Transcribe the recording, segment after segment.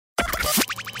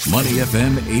Money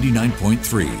FM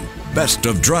 89.3. Best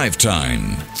of Drive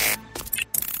Time.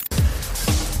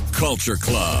 Culture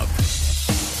Club.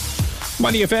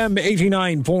 Money FM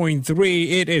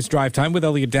 89.3. It is Drive Time with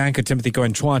Elliot Danker, Timothy Go,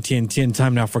 and Chua Tian Tian.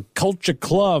 Time now for Culture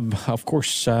Club. Of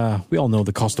course, we all know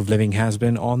the cost of living has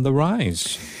been on the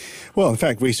rise. Well, in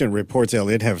fact, recent reports,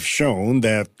 Elliot, have shown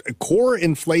that core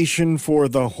inflation for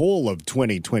the whole of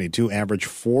 2022 averaged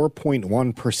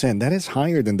 4.1%. That is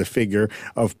higher than the figure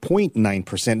of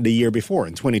 0.9% the year before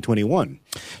in 2021.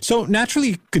 So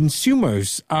naturally,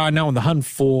 consumers are now on the hunt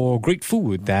for great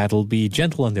food that'll be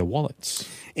gentle on their wallets.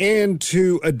 And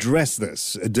to address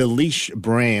this, Delish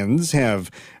Brands have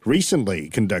recently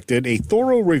conducted a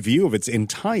thorough review of its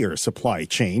entire supply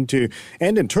chain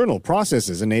and internal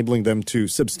processes, enabling them to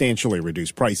substantially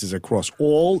reduce prices across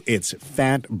all its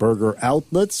fat burger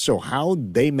outlets. So how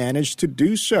they managed to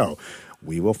do so,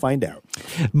 we will find out.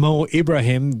 Mo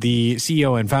Ibrahim, the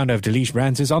CEO and founder of Delish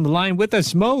Brands, is on the line with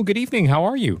us. Mo, good evening. How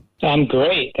are you? I'm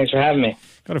great. Thanks for having me.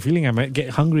 Got a feeling I might get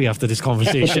hungry after this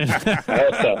conversation. I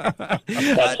hope so.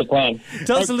 That's the plan.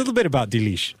 Tell us a little bit about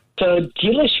Delish. So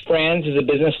Delish Brands is a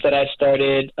business that I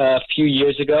started a few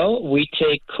years ago. We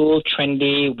take cool,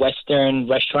 trendy, Western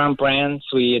restaurant brands.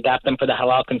 We adapt them for the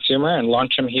halal consumer and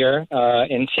launch them here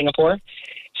in Singapore.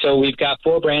 So we've got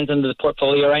 4 brands under the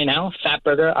portfolio right now.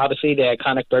 Fatburger, obviously the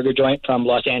iconic burger joint from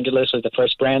Los Angeles, was the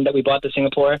first brand that we bought to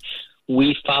Singapore.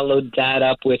 We followed that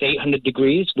up with 800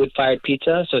 Degrees wood-fired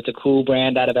pizza, so it's a cool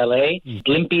brand out of LA.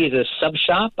 Blimpie is a sub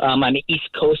shop on the East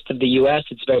Coast of the U.S.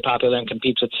 It's very popular and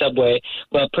competes with Subway,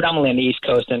 but predominantly on the East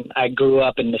Coast. And I grew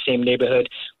up in the same neighborhood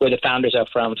where the founders are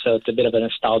from, so it's a bit of a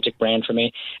nostalgic brand for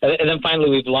me. And then finally,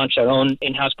 we've launched our own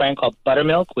in-house brand called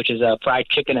Buttermilk, which is a fried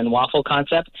chicken and waffle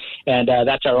concept, and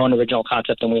that's our own original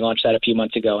concept, and we launched that a few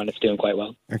months ago, and it's doing quite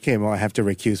well. Okay, well, I have to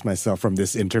recuse myself from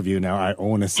this interview now. I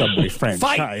own a Subway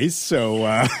franchise, so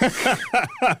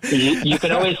you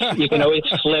can always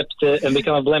flip and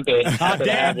become a Blimpie.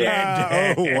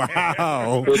 Oh,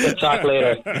 wow. We can talk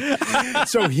later.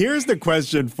 So here's the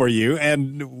question for you,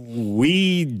 and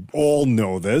we all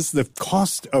know this. The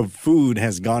cost of food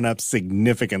has gone up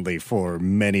significantly for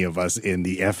many of us in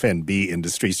the F&B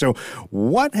industry. So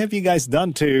what have you guys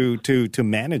done to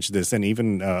manage this and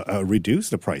even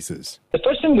reduce the prices? The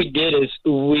first thing we did is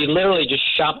we literally just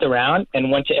shopped around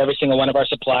and went to every single one of our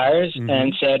suppliers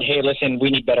and said, hey, listen, we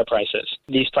need better prices.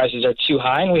 These prices are too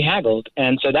high, and we haggled.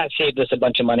 And so that saved us a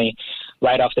bunch of money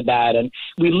right off the bat. And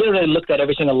we literally looked at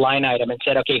every single line item and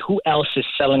said, okay, who else is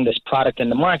selling this product in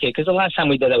the market? Because the last time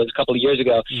we did that was a couple of years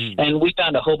ago. And we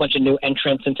found a whole bunch of new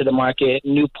entrants into the market,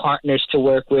 new partners to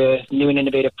work with, new and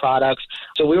innovative products.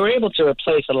 So we were able to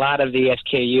replace a lot of the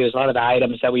SKUs, a lot of the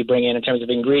items that we bring in terms of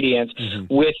ingredients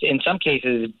with, in some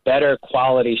cases, better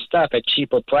quality stuff at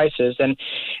cheaper prices. And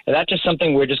that's just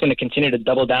something we're just going to continue to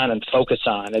double down and focus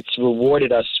on. It's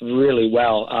rewarded us really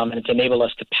well, and it's enabled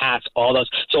us to pass all those.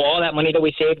 So all that money that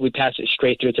we saved, we pass it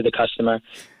straight through to the customer,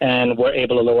 and we're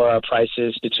able to lower our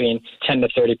prices between 10 to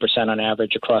 30% on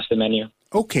average across the menu.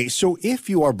 Okay, so if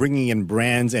you are bringing in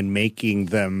brands and making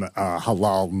them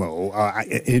halal, Mo,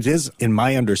 it is, in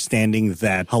my understanding,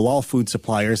 that halal food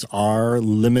suppliers are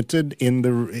limited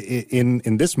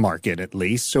in this market, at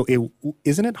least. So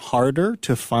isn't it harder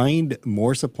to find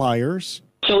more suppliers?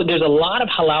 So there's a lot of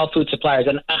halal food suppliers,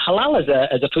 and halal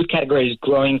as a food category is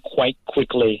growing quite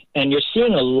quickly. And you're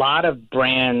seeing a lot of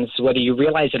brands, whether you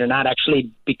realize it or not, actually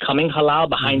becoming halal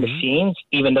behind the scenes,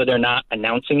 even though they're not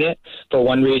announcing it for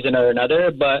one reason or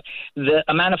another. But the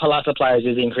amount of halal suppliers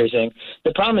is increasing.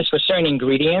 The problem is for certain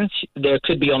ingredients, there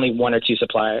could be only 1 or 2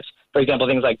 suppliers. For example,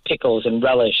 things like pickles and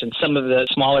relish and some of the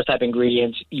smaller type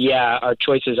ingredients, our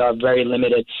choices are very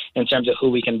limited in terms of who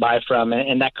we can buy from.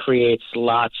 And that creates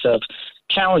lots of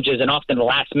challenges, and often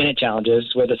last-minute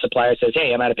challenges where the supplier says,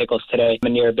 hey, I'm out of pickles today,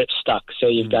 and you're a bit stuck. So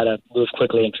you've got to move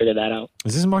quickly and figure that out.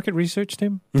 Is this market research,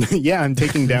 Tim? Yeah, I'm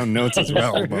taking down notes as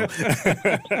well, Mo.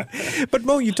 But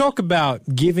Mo, you talk about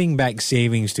giving back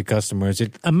savings to customers.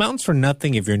 It amounts for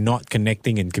nothing if you're not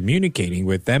connecting and communicating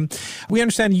with them. We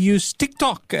understand you use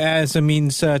TikTok as a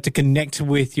means to connect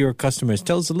with your customers.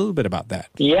 Tell us a little bit about that.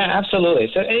 Yeah, absolutely.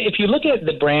 So if you look at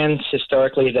the brands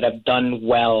historically that have done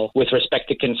well with respect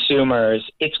to consumers,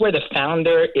 it's where the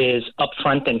founder is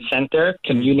upfront and center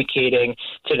communicating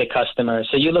to the customer.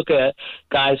 So you look at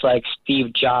guys like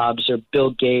Steve Jobs or Bill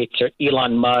Gates or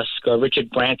Elon Musk or Richard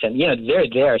Branson, they're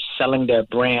there selling their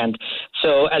brand.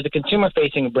 So as a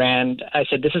consumer-facing brand, I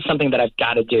said, this is something that I've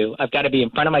got to do. I've got to be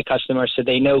in front of my customers so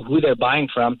they know who they're buying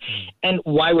from and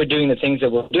why we're doing the things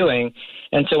that we're doing.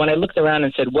 And so when I looked around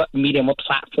and said, what medium, what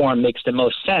platform makes the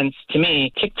most sense, to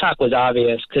me, TikTok was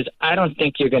obvious because I don't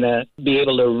think you're going to be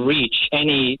able to reach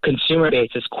any consumer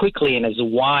base as quickly and as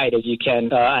wide as you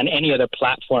can on any other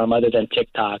platform other than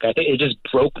TikTok. I think it just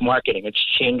broke marketing. It's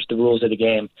changed the rules of the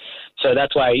game. So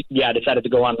that's why, I decided to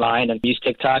go online and use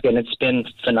TikTok, and it's been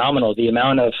phenomenal. The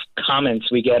amount of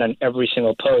comments we get on every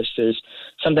single post is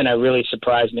something that really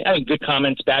surprised me. I mean, good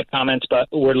comments, bad comments, but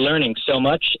we're learning so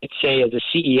much. I'd say as a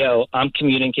CEO, I'm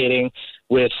communicating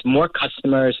with more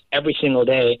customers every single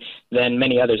day than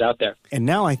many others out there. And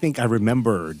now I think I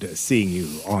remembered seeing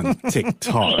you on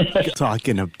TikTok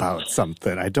talking about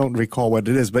something. I don't recall what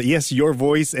it is, but yes, your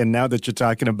voice, and now that you're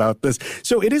talking about this.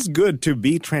 So it is good to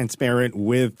be transparent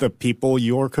with the people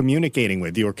you're communicating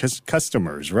with, your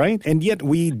customers, right? And yet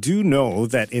we do know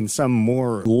that in some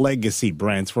more legacy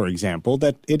brands, for example,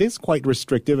 that it is quite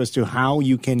restrictive as to how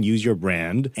you can use your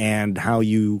brand and how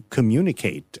you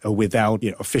communicate without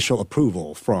official approval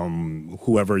from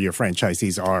whoever your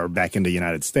franchisees are back in the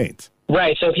United States.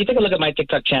 Right. So if you take a look at my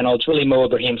TikTok channel, it's really Mo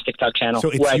Ibrahim's TikTok channel,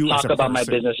 so where I talk about my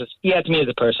businesses. Yeah, it's me as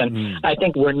a person. I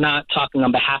think we're not talking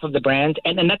on behalf of the brand.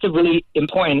 And that's a really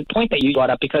important point that you brought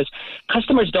up, because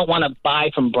customers don't want to buy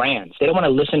from brands. They don't want to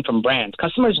listen from brands.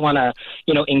 Customers want to,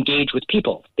 engage with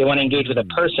people. They want to engage with a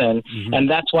person. And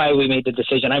that's why we made the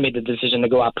decision. I made the decision to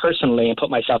go out personally and put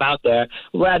myself out there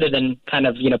rather than kind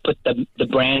of, put the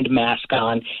brand mask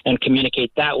on and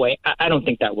communicate that way. I don't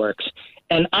think that works.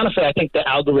 And honestly, I think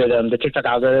the TikTok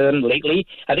algorithm lately,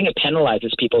 I think it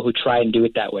penalizes people who try and do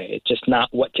it that way. It's just not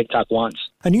what TikTok wants.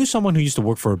 I knew someone who used to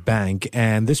work for a bank,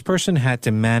 and this person had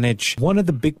to manage one of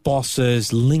the big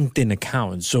boss's LinkedIn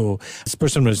accounts. So this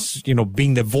person was,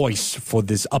 being the voice for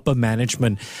this upper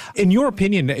management. In your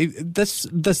opinion, does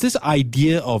this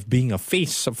idea of being a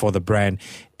face for the brand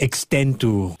extend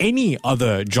to any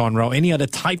other genre, any other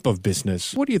type of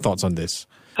business? What are your thoughts on this?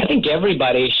 I think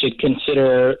everybody should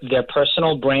consider their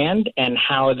personal brand and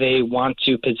how they want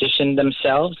to position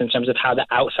themselves in terms of how the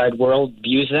outside world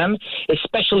views them,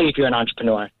 especially if you're an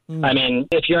entrepreneur. I mean,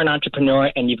 if you're an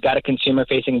entrepreneur and you've got a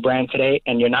consumer-facing brand today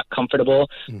and you're not comfortable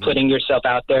putting yourself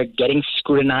out there, getting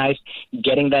scrutinized,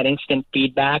 getting that instant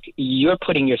feedback, you're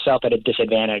putting yourself at a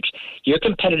disadvantage. Your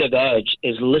competitive edge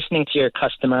is listening to your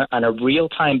customer on a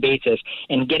real-time basis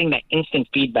and getting that instant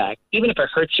feedback, even if it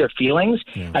hurts your feelings.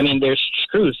 I mean, there's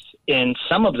truth in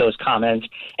some of those comments,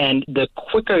 and the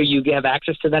quicker you have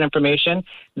access to that information,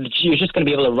 you're just going to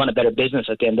be able to run a better business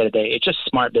at the end of the day. It's just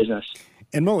smart business.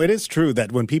 And Mo, it is true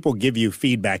that when people give you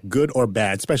feedback, good or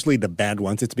bad, especially the bad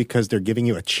ones, it's because they're giving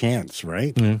you a chance,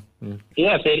 right?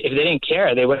 Yeah, if they didn't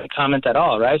care, they wouldn't comment at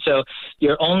all, right? So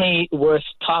you're only worth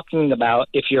talking about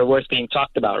if you're worth being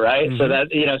talked about, right? So that,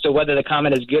 so whether the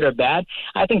comment is good or bad,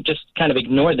 I think just kind of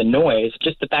ignore the noise.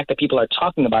 Just the fact that people are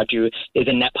talking about you is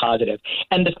a net positive.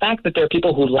 And the fact that there are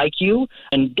people who like you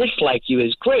and dislike you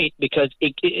is great, because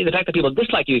the fact that people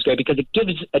dislike you is great because it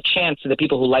gives a chance to the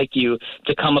people who like you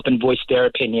to come up and voice their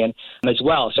opinion as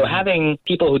well. So having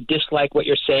people who dislike what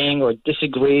you're saying or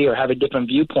disagree or have a different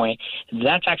viewpoint,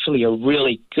 that's actually a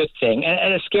really good thing.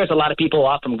 And it scares a lot of people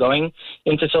off from going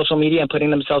into social media and putting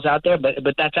themselves out there, but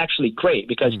that's actually great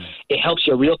because it helps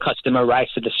your real customer rise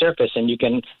to the surface and you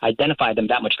can identify them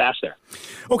that much faster.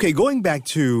 Okay, going back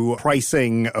to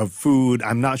pricing of food,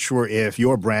 I'm not sure if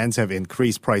your brands have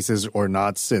increased prices or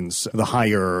not since the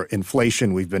higher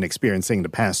inflation we've been experiencing the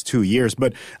past 2 years,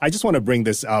 but I just want to bring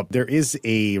this up. There is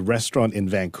a restaurant in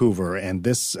Vancouver, and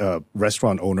this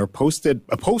restaurant owner posted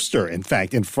a poster, in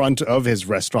fact, in front of his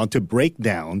restaurant to break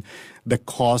down the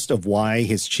cost of why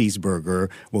his cheeseburger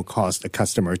will cost a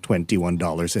customer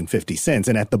 $21.50.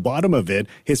 And at the bottom of it,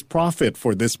 his profit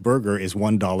for this burger is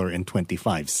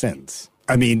 $1.25.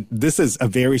 I mean, this is a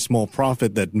very small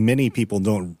profit that many people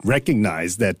don't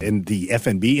recognize that in the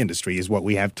F&B industry is what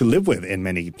we have to live with in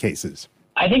many cases.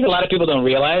 I think a lot of people don't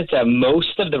realize that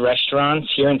most of the restaurants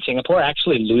here in Singapore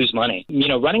actually lose money.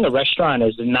 Running a restaurant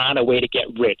is not a way to get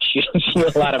rich. You don't see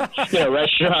a lot of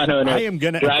restaurant owners. I am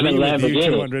going to agree with you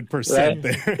 200% right?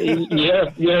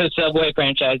 there. You're a Subway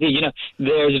franchisee.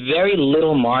 There's very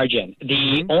little margin.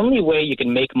 The only way you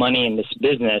can make money in this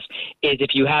business is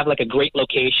if you have like a great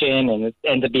location and it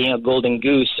ends up being a golden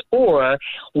goose. Or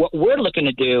what we're looking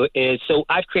to do is, so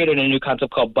I've created a new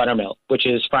concept called Buttermilk, which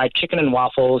is fried chicken and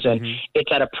waffles, and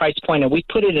it's at a price point, and we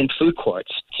put it in food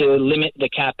courts to limit the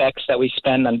capex that we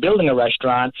spend on building a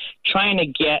restaurant, trying to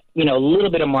get, a little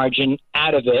bit of margin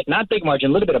out of it, not big margin,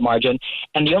 a little bit of margin.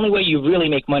 And the only way you really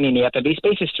make money in the F&B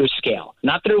space is through scale,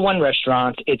 not through one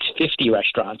restaurant. It's 50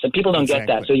 restaurants, and people don't get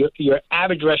that. So your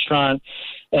average restaurant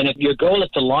And if your goal is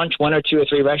to launch 1 or 2 or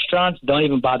 3 restaurants, don't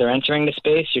even bother entering the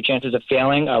space. Your chances of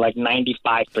failing are like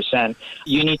 95%.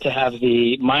 You need to have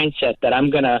the mindset that I'm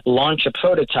going to launch a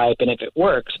prototype, and if it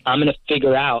works, I'm going to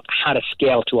figure out how to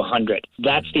scale to 100.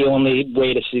 That's the only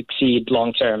way to succeed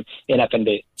long-term in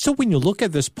F&B. So when you look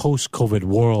at this post-COVID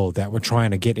world that we're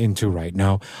trying to get into right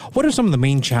now, what are some of the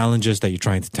main challenges that you're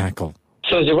trying to tackle?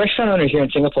 So as a restaurant owner here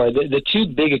in Singapore, the 2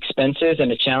 big expenses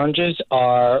and the challenges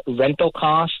are rental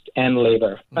cost and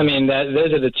labor. I mean,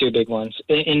 those are the 2 big ones.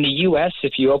 In the U.S.,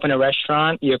 if you open a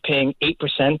restaurant, you're paying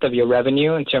 8% of your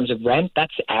revenue in terms of rent.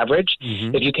 That's average.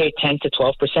 Mm-hmm. If you pay 10 to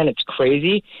 12%, it's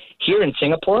crazy. Here in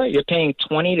Singapore, you're paying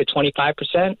 20 to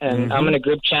 25%. And I'm in a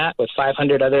group chat with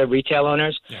 500 other retail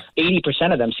owners. Yeah.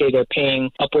 80% of them say they're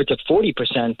paying upwards of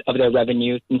 40% of their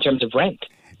revenue in terms of rent.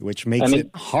 Which makes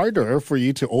it harder for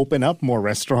you to open up more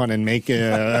restaurant and make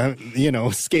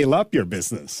scale up your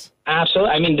business.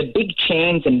 Absolutely. I mean, the big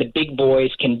chains and the big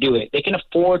boys can do it. They can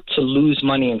afford to lose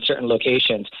money in certain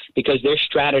locations because their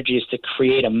strategy is to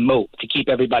create a moat to keep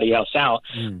everybody else out.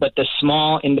 But the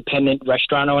small independent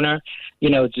restaurant owner,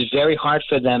 it's very hard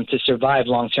for them to survive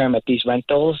long term at these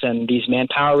rentals and these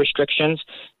manpower restrictions.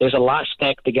 There's a lot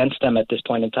stacked against them at this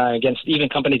point in time, against even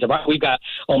companies. We've got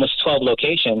almost 12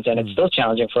 locations, and it's still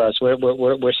challenging for us.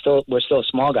 We're still a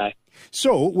small guy.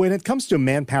 So when it comes to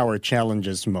manpower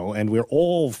challenges, Mo, and we're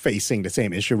all facing the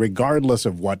same issue regardless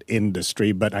of what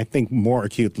industry, but I think more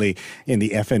acutely in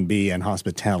the F&B and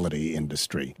hospitality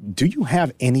industry, do you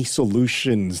have any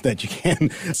solutions that you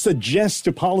can suggest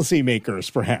to policymakers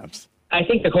perhaps? I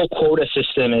think the whole quota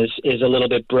system is a little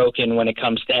bit broken when it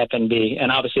comes to F&B, and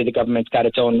obviously the government's got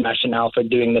its own rationale for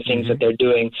doing the things that they're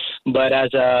doing. But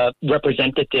as a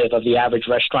representative of the average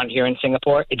restaurant here in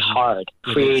Singapore, it's hard.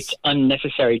 It creates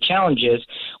unnecessary challenges.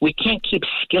 We can't keep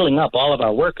skilling up all of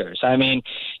our workers. I mean,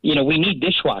 we need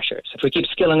dishwashers. If we keep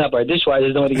skilling up our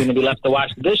dishwashers, nobody's going to be left to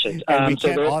wash the dishes. And we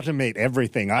can't automate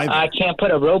everything either. I can't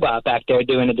put a robot back there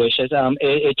doing the dishes.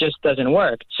 It just doesn't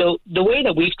work. So the way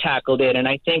that we've tackled it, and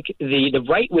I think the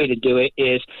right way to do it,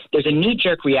 is there's a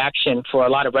knee-jerk reaction for a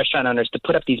lot of restaurant owners to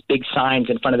put up these big signs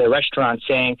in front of their restaurant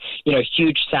saying,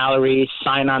 huge salaries,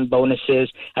 sign-on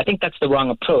bonuses. I think that's the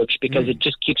wrong approach because it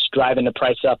just keeps driving the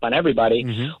price up on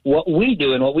everybody. What we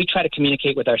do and what we try to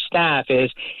communicate with our staff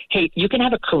is, hey, you can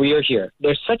have a career here.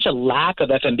 There's such a lack of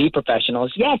F&B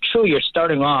professionals. Yeah, true, you're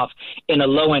starting off in a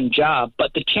low-end job,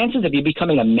 but the chances of you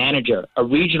becoming a manager, a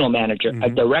regional manager, a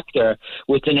director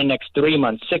within the next 3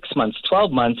 months, 6 months,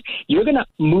 12 months, you're going to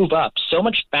move up so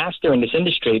much faster in this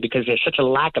industry because there's such a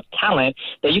lack of talent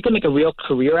that you can make a real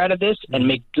career out of this and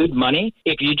make good money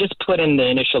if you just put in the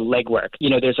initial legwork.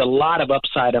 There's a lot of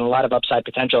upside and a lot of upside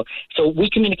potential. So we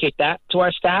communicate that to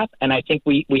our staff, and I think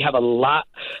we have a lot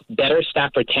better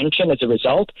staff retention as a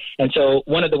result. And so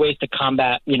one of the ways to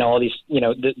combat, all these,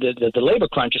 the labor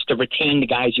crunch is to retain the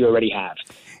guys you already have.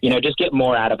 Just get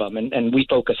more out of them, and we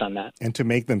focus on that. And to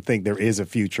make them think there is a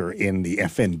future in the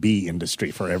F&B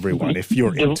industry for everyone if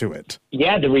you're into it.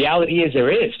 Yeah, the reality is there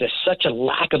is. There's such a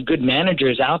lack of good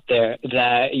managers out there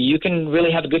that you can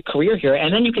really have a good career here,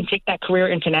 and then you can take that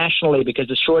career internationally because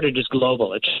the shortage is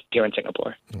global. It's here in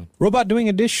Singapore. Robot doing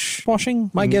a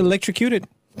dishwashing might get electrocuted.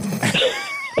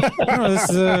 This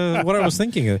is what I was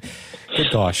thinking.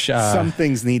 Good gosh. Some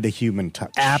things need the human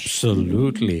touch.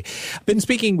 Absolutely. Been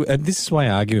speaking, this is why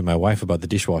I argue with my wife about the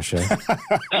dishwasher.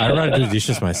 I'd rather do the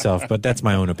dishes myself, but that's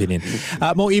my own opinion.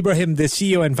 Mo Ibrahim, the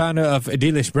CEO and founder of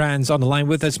Delish Brands, on the line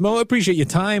with us. Mo, appreciate your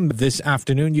time this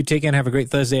afternoon. You take care and have a great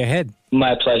Thursday ahead.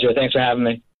 My pleasure. Thanks for having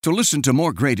me. To listen to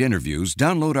more great interviews,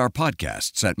 download our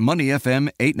podcasts at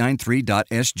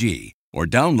moneyfm893.sg or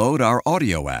download our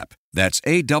audio app. That's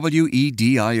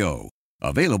AWEDIO.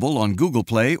 Available on Google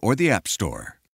Play or the App Store.